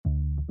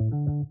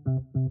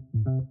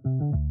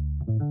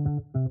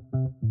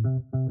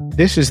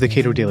This is the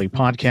Cato Daily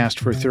Podcast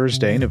for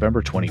Thursday,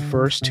 November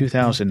 21st,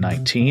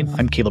 2019.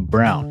 I'm Caleb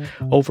Brown.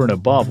 Over and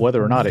above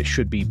whether or not it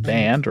should be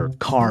banned or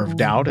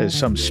carved out as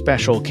some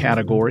special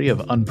category of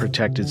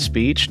unprotected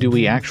speech, do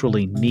we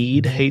actually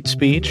need hate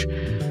speech?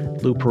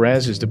 Lou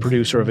Perez is the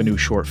producer of a new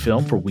short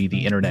film for We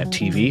the Internet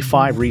TV,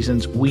 5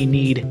 Reasons We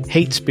Need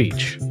Hate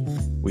Speech.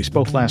 We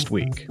spoke last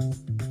week.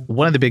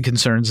 One of the big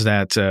concerns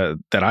that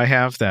I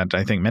have, that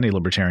I think many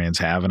libertarians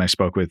have, and I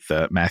spoke with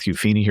Matthew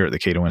Feeney here at the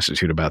Cato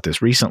Institute about this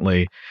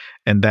recently,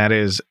 and that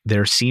is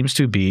there seems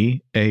to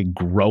be a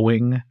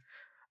growing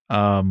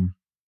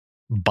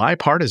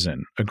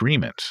bipartisan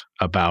agreement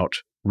about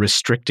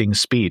restricting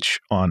speech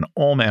on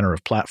all manner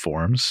of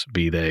platforms,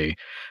 be they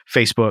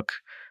Facebook,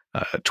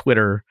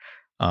 Twitter,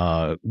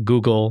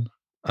 Google,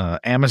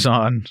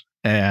 Amazon,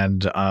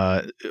 and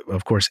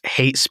of course,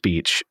 hate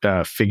speech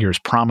figures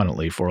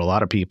prominently for a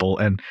lot of people.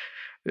 And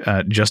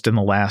just in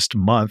the last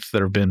month,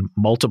 there have been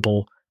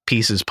multiple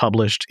pieces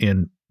published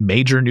in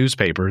major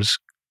newspapers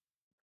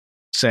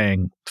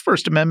saying the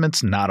First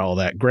Amendment's not all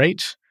that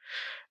great.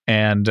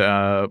 And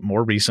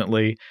more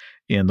recently,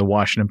 in the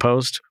Washington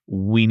Post,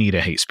 we need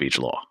a hate speech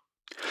law.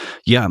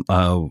 Yeah.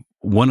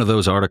 One of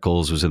those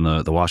articles was in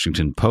the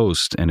Washington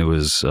Post, and it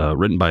was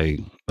written by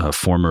a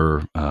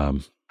former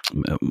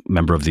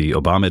member of the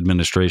Obama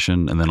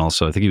administration, and then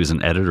also I think he was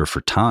an editor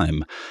for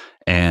Time.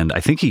 And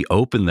I think he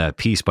opened that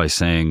piece by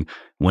saying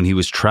when he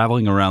was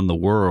traveling around the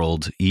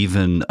world,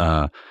 even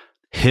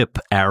hip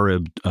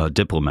Arab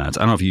diplomats,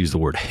 I don't know if he used the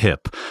word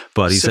hip,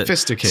 but he said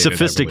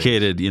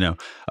sophisticated,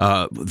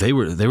 they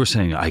were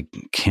saying, I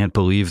can't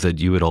believe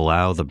that you would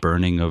allow the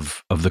burning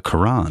of the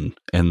Quran.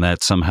 And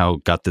that somehow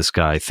got this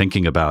guy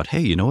thinking about,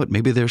 hey, you know what,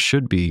 maybe there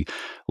should be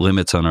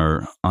limits on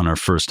our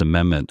First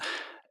Amendment.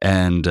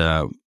 And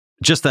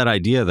just that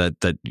idea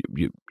that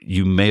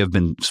you may have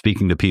been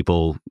speaking to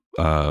people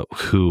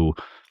who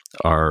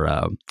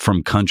are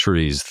from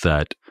countries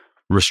that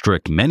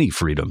restrict many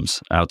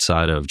freedoms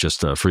outside of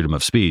just freedom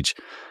of speech,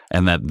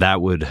 and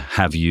that would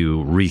have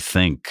you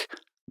rethink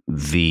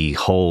the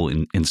whole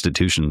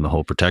institution, the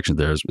whole protection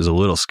there is a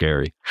little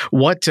scary.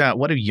 What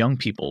do young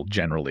people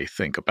generally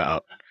think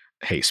about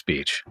hate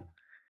speech?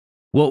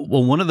 Well,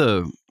 one of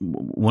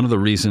the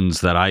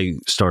reasons that I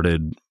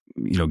started,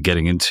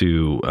 getting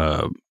into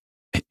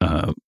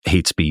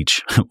hate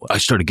speech, I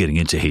started getting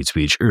into hate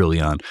speech early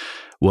on,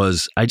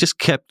 was I just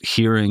kept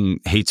hearing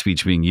hate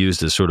speech being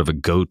used as sort of a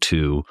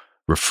go-to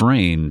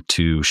refrain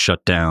to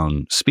shut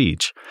down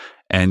speech.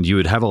 And you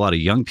would have a lot of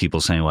young people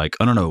saying like,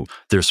 oh, no,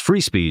 there's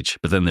free speech,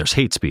 but then there's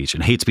hate speech,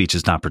 and hate speech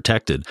is not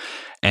protected.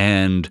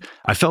 And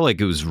I felt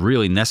like it was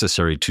really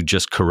necessary to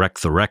just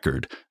correct the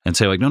record and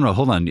say like, no,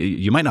 hold on,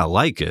 you might not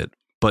like it,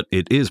 but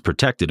it is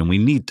protected, and we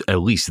need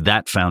at least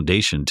that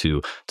foundation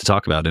to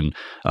talk about. And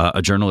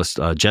a journalist,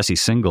 Jesse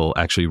Singal,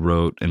 actually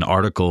wrote an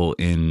article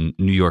in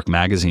New York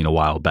Magazine a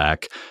while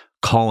back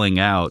calling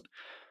out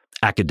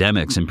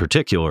academics in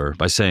particular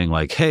by saying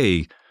like,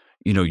 hey,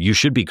 you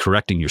should be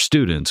correcting your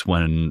students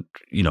when,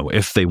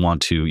 if they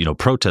want to,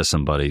 protest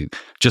somebody,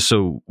 just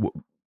so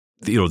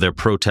they're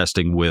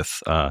protesting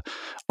with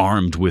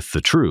armed with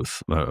the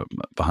truth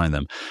behind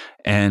them.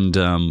 And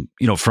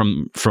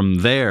from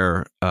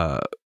there,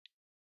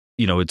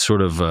 it's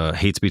sort of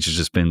hate speech has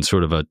just been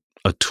sort of a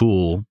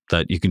tool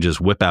that you can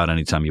just whip out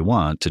anytime you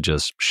want to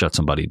just shut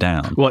somebody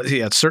down. Well,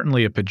 yeah, it's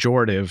certainly a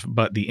pejorative,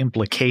 but the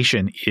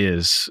implication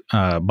is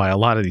by a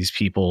lot of these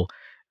people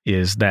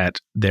is that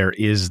there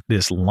is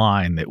this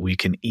line that we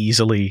can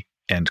easily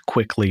and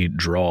quickly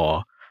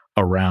draw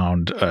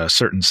around a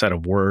certain set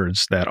of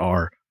words that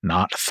are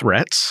not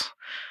threats,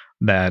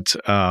 that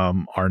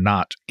are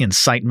not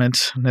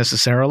incitement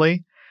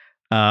necessarily,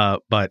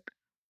 but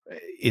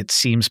it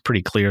seems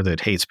pretty clear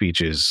that hate speech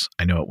is,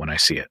 I know it when I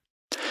see it.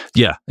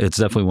 Yeah, it's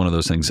definitely one of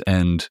those things.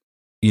 And,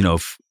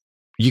 if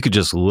you could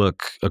just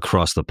look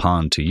across the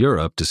pond to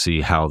Europe to see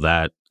how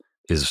that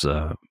is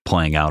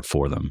playing out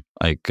for them.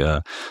 Like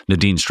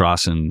Nadine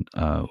Strossen,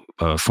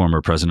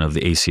 former president of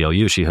the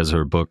ACLU, she has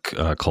her book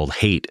called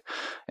Hate,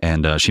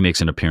 and she makes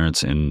an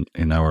appearance in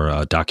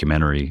our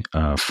documentary,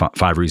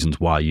 5 Reasons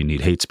Why You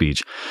Need Hate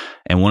Speech.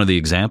 And one of the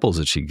examples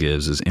that she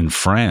gives is in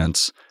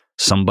France,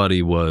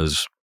 somebody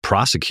was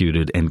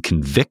prosecuted and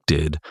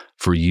convicted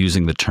for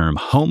using the term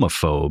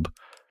homophobe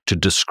to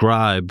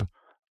describe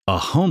a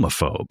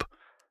homophobe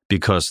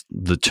because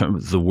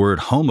the word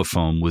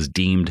homophobe was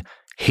deemed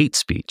hate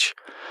speech.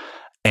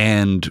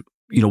 And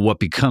what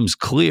becomes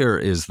clear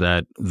is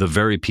that the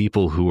very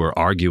people who are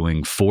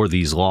arguing for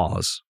these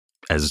laws,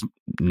 as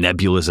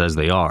nebulous as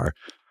they are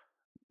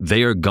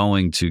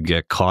going to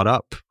get caught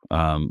up.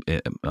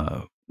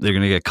 They're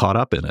going to get caught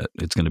up in it.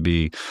 It's going to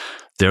be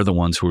they're the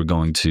ones who are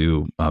going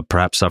to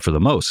perhaps suffer the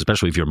most,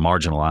 especially if you're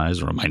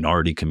marginalized or a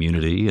minority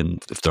community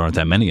and if there aren't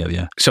that many of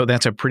you. So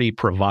that's a pretty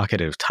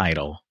provocative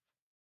title,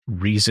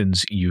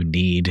 Reasons You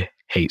Need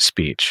Hate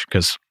Speech,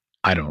 because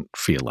I don't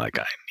feel like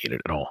I need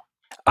it at all.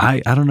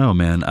 I don't know,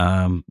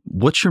 man.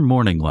 What's your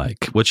morning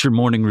like? What's your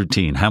morning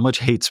routine? How much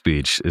hate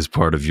speech is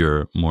part of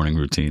your morning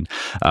routine?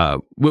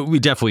 We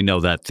definitely know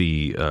that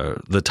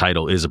the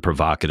title is a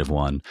provocative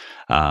one,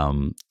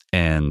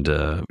 and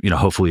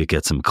hopefully it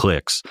gets some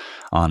clicks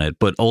on it.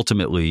 But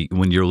ultimately,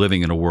 when you're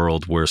living in a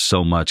world where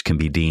so much can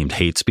be deemed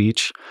hate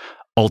speech,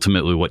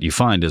 ultimately what you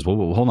find is,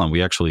 well, hold on,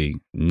 we actually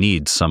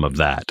need some of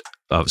that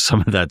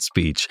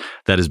speech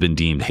that has been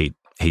deemed hate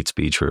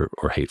speech or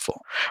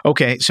hateful.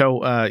 Okay,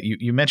 so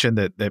you mentioned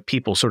that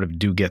people sort of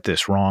do get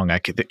this wrong. I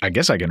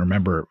guess I can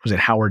remember, was it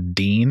Howard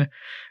Dean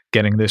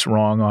getting this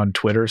wrong on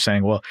Twitter,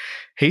 saying, well,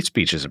 hate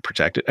speech isn't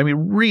protected. I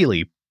mean,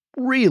 really,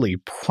 really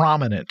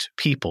prominent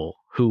people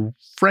who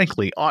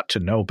frankly ought to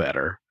know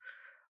better,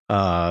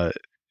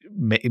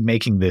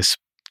 making this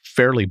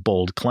fairly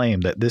bold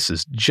claim that this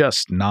is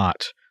just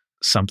not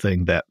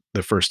something that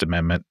the First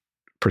Amendment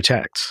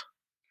protects.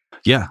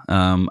 Yeah,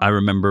 I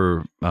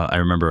remember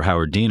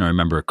Howard Dean. I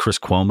remember Chris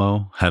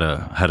Cuomo had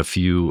a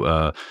few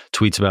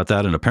tweets about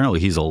that, and apparently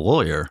he's a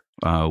lawyer,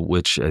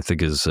 which I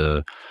think is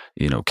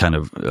kind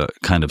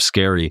of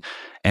scary.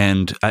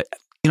 And I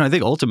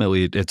think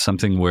ultimately it's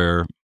something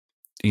where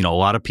a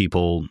lot of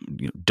people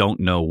don't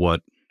know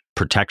what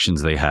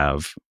protections they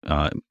have,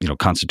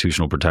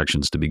 constitutional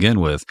protections to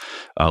begin with,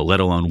 let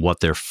alone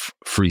what their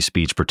free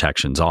speech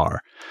protections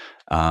are,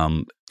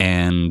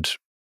 and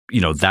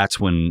that's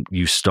when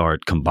you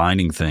start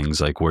combining things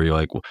like where you're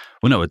like, well,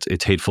 no,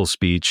 it's hateful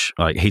speech.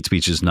 Like hate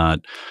speech is not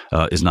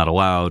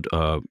allowed.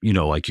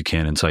 Like you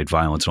can't incite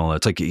violence and all that.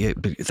 It's like, yeah,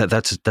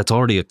 that's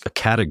already a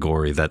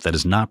category that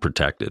is not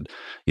protected.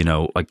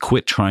 Like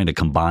quit trying to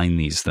combine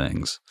these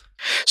things.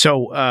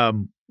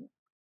 So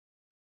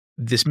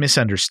this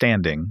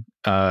misunderstanding,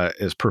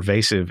 as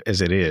pervasive as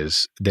it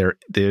is, there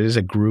is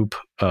a group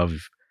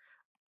of,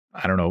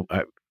 I don't know,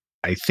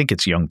 I think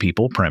it's young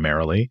people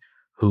primarily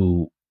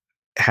who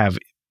have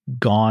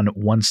gone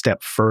one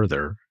step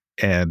further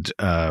and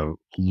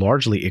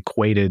largely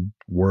equated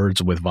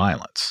words with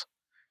violence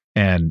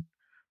and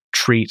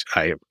treat,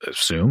 I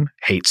assume,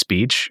 hate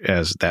speech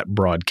as that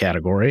broad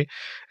category,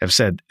 have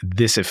said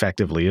this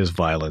effectively is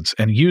violence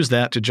and use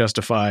that to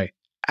justify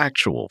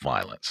actual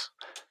violence.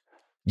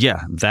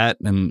 Yeah,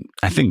 and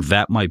I think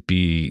that might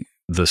be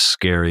the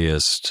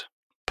scariest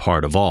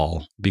part of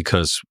all,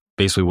 because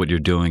basically what you're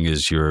doing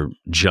is you're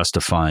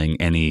justifying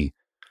any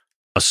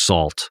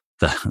assault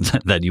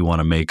that you want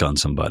to make on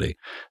somebody.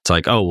 It's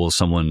like, oh, well,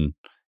 someone,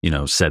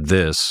 said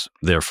this,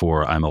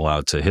 therefore I'm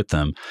allowed to hit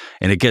them.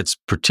 And it gets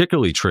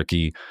particularly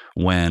tricky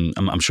when,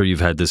 I'm sure you've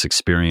had this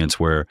experience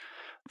where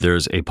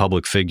there's a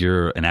public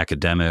figure, an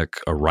academic,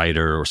 a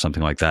writer, or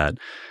something like that,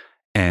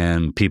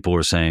 and people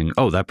are saying,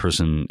 oh, that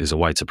person is a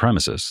white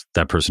supremacist,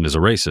 that person is a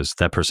racist,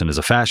 that person is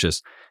a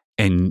fascist.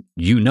 And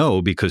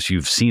because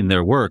you've seen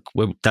their work,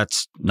 well,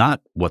 that's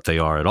not what they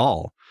are at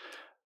all.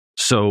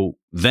 So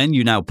then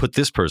you now put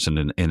this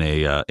person in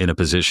a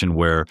position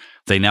where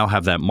they now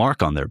have that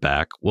mark on their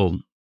back. Well,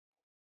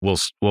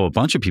 a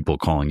bunch of people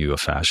calling you a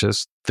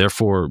fascist,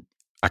 therefore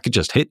I could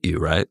just hit you,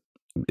 right?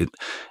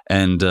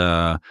 And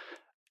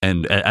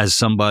as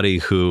somebody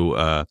who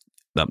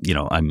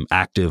I'm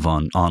active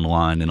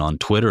online and on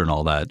Twitter and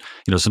all that,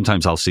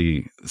 sometimes I'll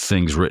see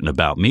things written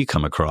about me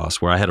come across,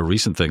 where I had a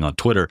recent thing on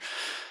Twitter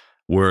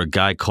where a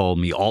guy called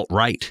me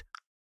alt-right,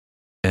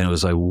 and it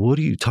was like, what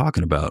are you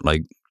talking about?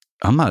 Like,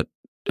 I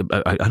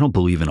don't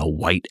believe in a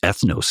white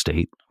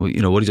ethno-state. What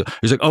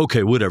he's like,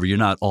 okay, whatever. You're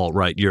not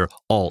alt-right. You're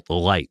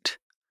alt-light.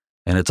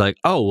 And it's like,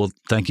 oh, well,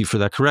 thank you for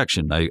that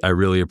correction. I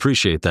really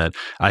appreciate that.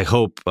 I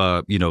hope,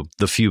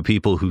 the few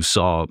people who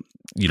saw,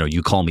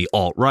 you call me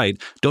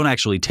alt-right don't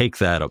actually take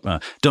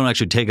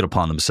it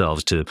upon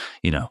themselves to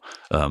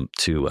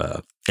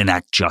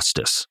enact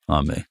justice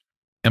on me.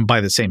 And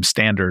by the same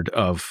standard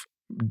of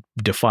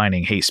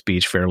defining hate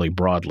speech fairly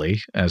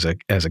broadly as a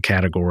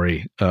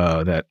category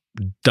that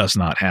does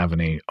not have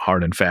any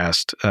hard and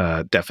fast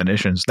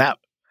definitions,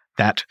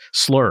 that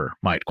slur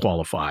might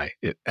qualify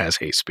it as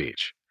hate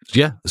speech.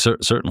 Yeah,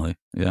 certainly.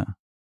 Yeah.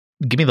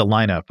 Give me the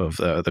lineup of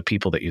the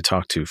people that you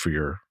talked to for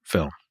your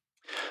film.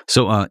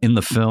 So in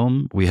the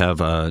film, we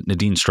have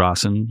Nadine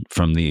Strassen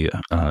from the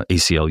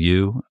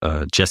ACLU,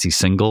 Jesse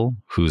Singal,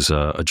 who's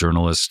a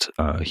journalist.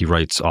 He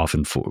writes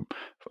often for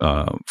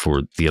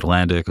The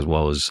Atlantic as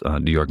well as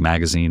New York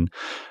Magazine.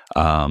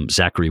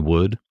 Zachary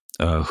Wood,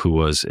 who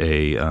was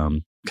a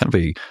kind of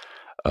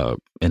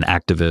an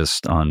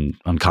activist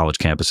on college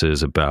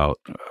campuses about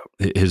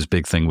his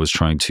big thing was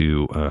trying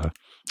to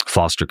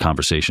foster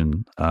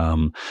conversation.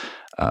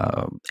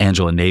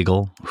 Angela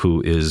Nagel,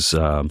 who is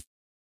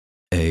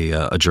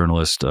a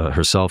journalist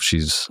herself.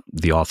 She's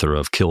the author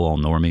of Kill All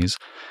Normies.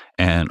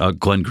 And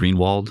Glenn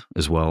Greenwald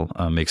as well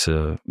makes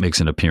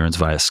an appearance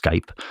via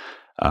Skype.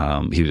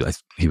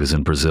 He was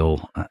in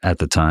Brazil at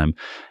the time.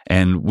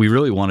 And we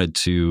really wanted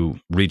to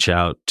reach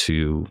out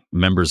to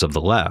members of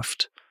the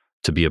left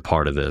to be a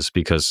part of this,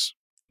 because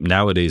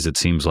nowadays it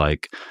seems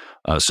like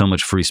so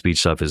much free speech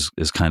stuff is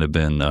kind of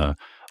been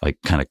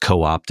kind of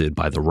co-opted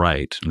by the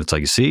right. And it's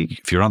like, you see,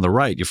 if you're on the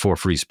right, you're for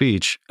free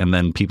speech. And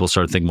then people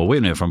start thinking, well, wait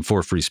a minute, if I'm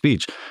for free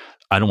speech,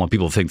 I don't want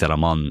people to think that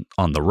I'm on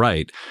the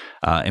right.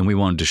 And we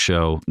wanted to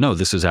show, no,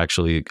 this is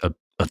actually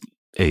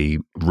a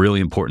really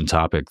important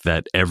topic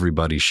that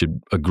everybody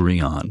should agree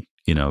on,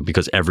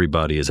 because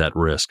everybody is at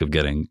risk of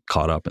getting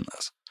caught up in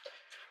this.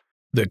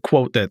 The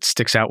quote that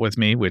sticks out with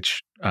me,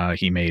 which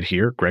he made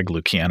here, Greg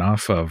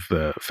Lukianoff of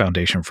the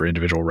Foundation for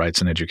Individual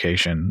Rights and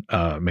Education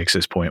makes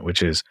this point,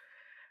 which is,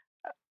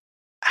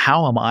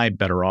 how am I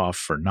better off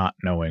for not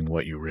knowing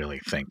what you really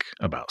think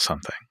about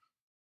something?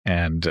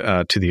 And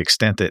to the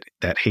extent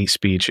that hate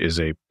speech is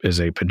a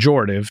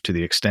pejorative, to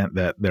the extent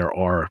that there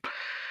are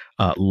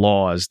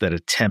laws that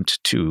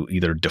attempt to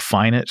either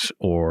define it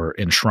or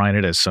enshrine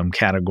it as some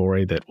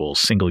category that will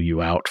single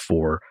you out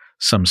for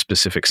some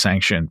specific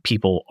sanction,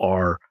 people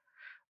are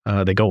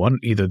they go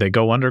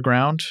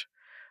underground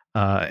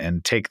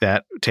and take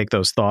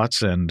those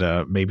thoughts and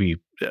maybe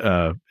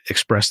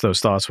express those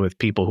thoughts with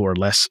people who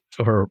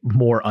are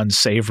more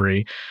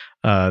unsavory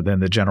than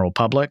the general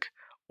public,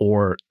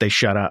 or they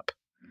shut up.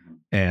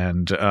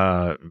 And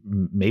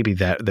maybe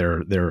that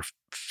their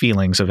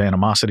feelings of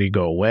animosity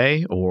go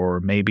away, or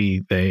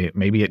maybe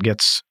it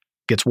gets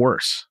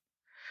worse.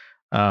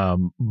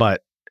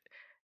 But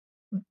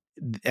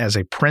as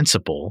a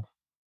principle,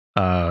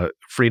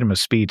 freedom of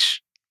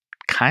speech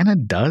kind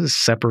of does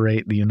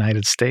separate the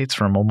United States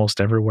from almost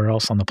everywhere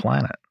else on the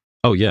planet.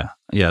 Oh yeah.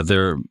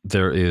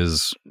 There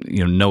is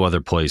no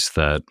other place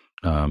that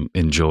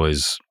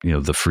enjoys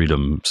the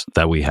freedoms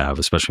that we have,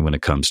 especially when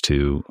it comes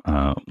to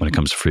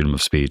freedom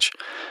of speech.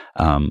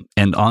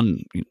 And on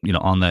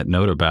that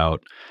note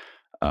about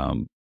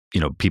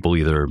people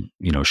either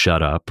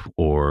shut up,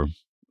 or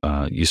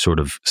you sort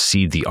of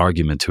cede the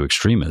argument to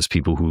extremists,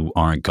 people who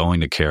aren't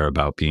going to care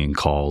about being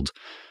called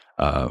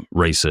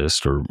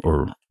racist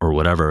or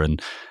whatever.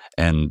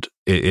 And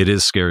it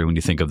is scary when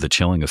you think of the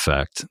chilling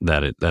effect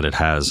that it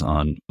has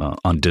on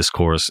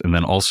discourse, and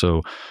then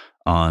also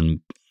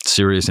on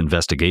serious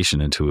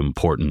investigation into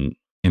important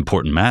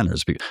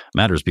matters.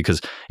 Because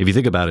if you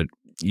think about it,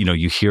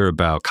 you hear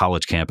about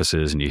college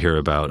campuses and you hear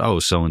about, oh,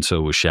 so and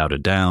so was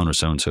shouted down or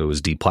so and so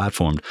was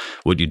deplatformed.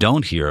 What you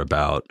don't hear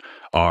about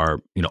are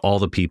all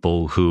the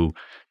people who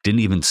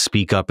didn't even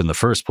speak up in the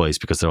first place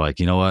because they're like,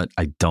 you know what,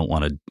 I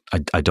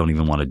don't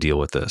even want to deal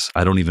with this.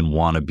 I don't even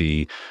want to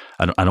be,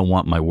 I don't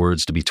want my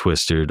words to be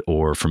twisted,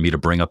 or for me to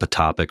bring up a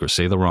topic or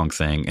say the wrong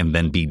thing and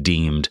then be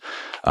deemed,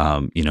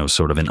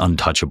 sort of an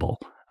untouchable.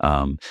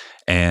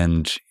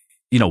 And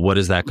what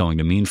is that going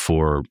to mean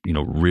for,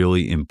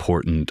 really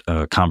important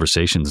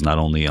conversations, not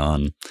only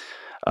on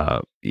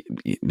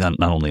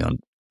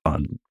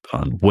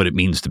what it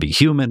means to be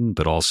human,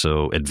 but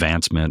also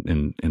advancement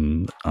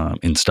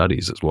in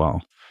studies as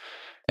well.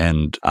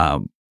 And I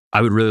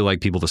would really like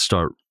people to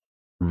start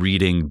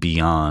reading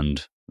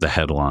beyond the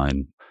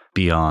headline,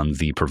 beyond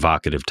the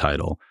provocative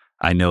title.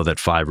 I know that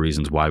 5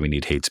 Reasons Why We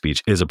Need Hate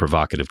Speech is a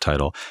provocative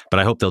title,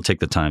 but I hope they'll take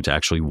the time to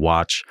actually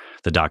watch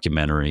the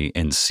documentary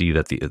and see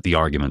that the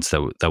arguments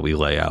that we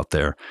lay out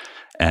there.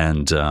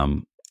 And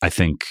I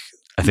think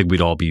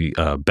we'd all be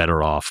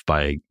better off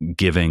by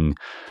giving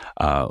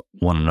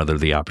one another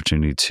the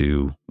opportunity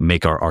to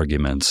make our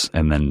arguments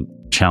and then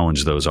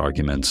challenge those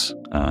arguments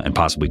and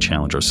possibly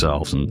challenge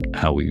ourselves and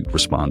how we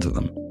respond to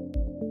them.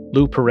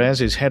 Lou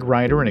Perez is head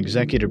writer and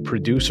executive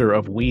producer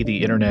of We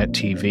the Internet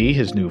TV.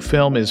 His new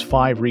film is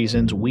 5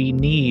 Reasons We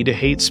Need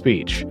Hate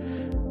Speech.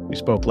 We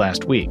spoke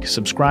last week.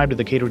 Subscribe to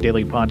the Cato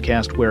Daily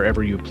Podcast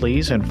wherever you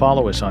please, and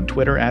follow us on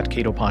Twitter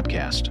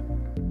 @CatoPodcast.